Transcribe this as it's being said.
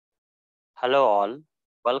Hello all,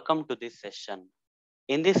 welcome to this session.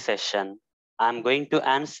 In this session, I am going to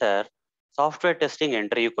answer software testing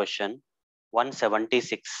interview question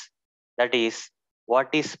 176. That is, what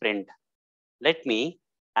is sprint? Let me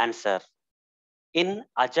answer. In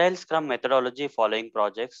Agile Scrum methodology following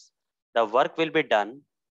projects, the work will be done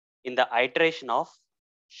in the iteration of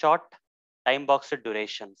short time boxed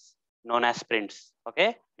durations known as sprints.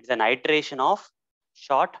 Okay, it's an iteration of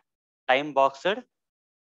short time boxed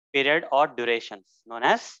period or durations known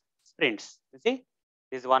as sprints. You see,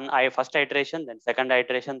 this one first iteration, then second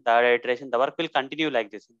iteration, third iteration. The work will continue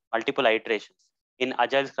like this, multiple iterations in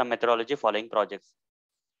Agile Scrum methodology following projects.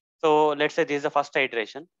 So let's say this is the first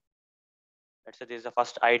iteration. Let's say this is the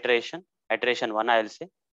first iteration, iteration one, I will say.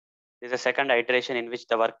 This is the second iteration in which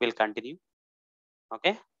the work will continue.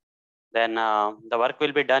 Okay. Then the work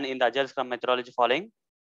will be done in the Agile Scrum methodology following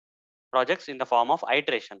projects in the form of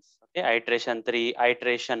iterations. Okay, iteration 3,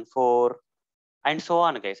 iteration 4, and so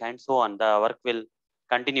on, guys, and so on. The work will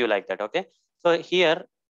continue like that. Okay, so here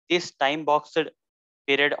this time boxed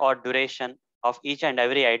period or duration of each and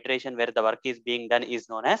every iteration where the work is being done is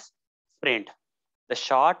known as sprint, the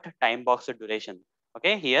short time boxed duration.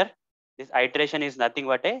 Okay, here this iteration is nothing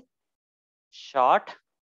but a short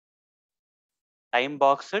time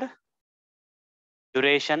boxed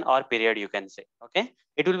duration or period, you can say. Okay,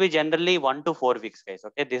 it will be generally 1 to 4 weeks, guys.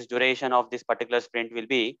 Okay, this duration of this particular sprint will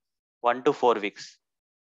be 1 to 4 weeks.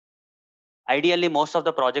 Ideally, most of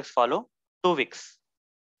the projects follow 2 weeks.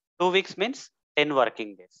 2 weeks means 10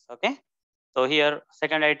 working days. Okay, so here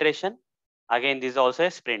second iteration, again this is also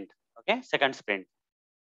a sprint. Okay, second sprint,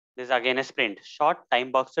 this is again a sprint, short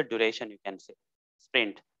time boxed duration, you can say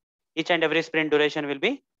sprint. Each and every sprint duration will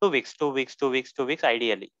be 2 weeks, 2 weeks, 2 weeks, 2 weeks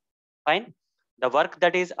ideally. Fine. The work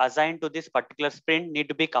that is assigned to this particular sprint need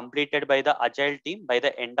to be completed by the agile team by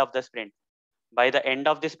the end of the sprint. By the end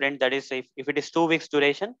of the sprint, that is, if it is 2 weeks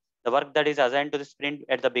duration, the work that is assigned to the sprint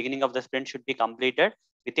at the beginning of the sprint should be completed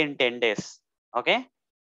within 10 days. Okay.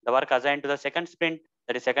 The work assigned to the second sprint,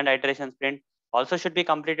 that is second iteration sprint, also should be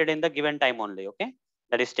completed in the given time only. Okay.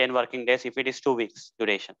 That is 10 working days if it is 2 weeks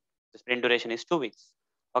duration. The sprint duration is 2 weeks.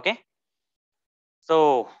 Okay.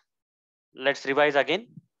 So let's revise again.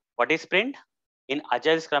 What is sprint? In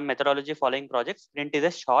Agile Scrum methodology following projects, sprint is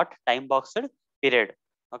a short time boxed period.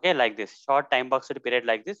 Okay, like this, short time boxed period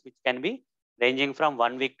like this, which can be ranging from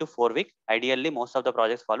 1 week to 4 weeks. Ideally, most of the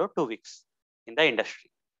projects follow 2 weeks in the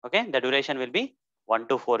industry. Okay, the duration will be 1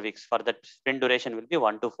 to 4 weeks. For the sprint duration will be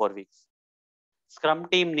 1 to 4 weeks. Scrum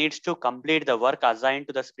team needs to complete the work assigned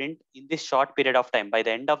to the sprint in this short period of time. By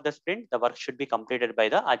the end of the sprint, the work should be completed by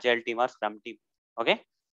the Agile team or Scrum team. Okay.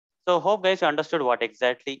 So hope guys you understood what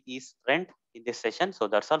exactly is sprint in this session. So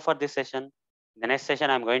that's all for this session. In the next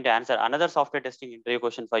session, I'm going to answer another software testing interview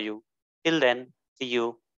question for you. Till then, see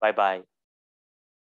you. Bye bye.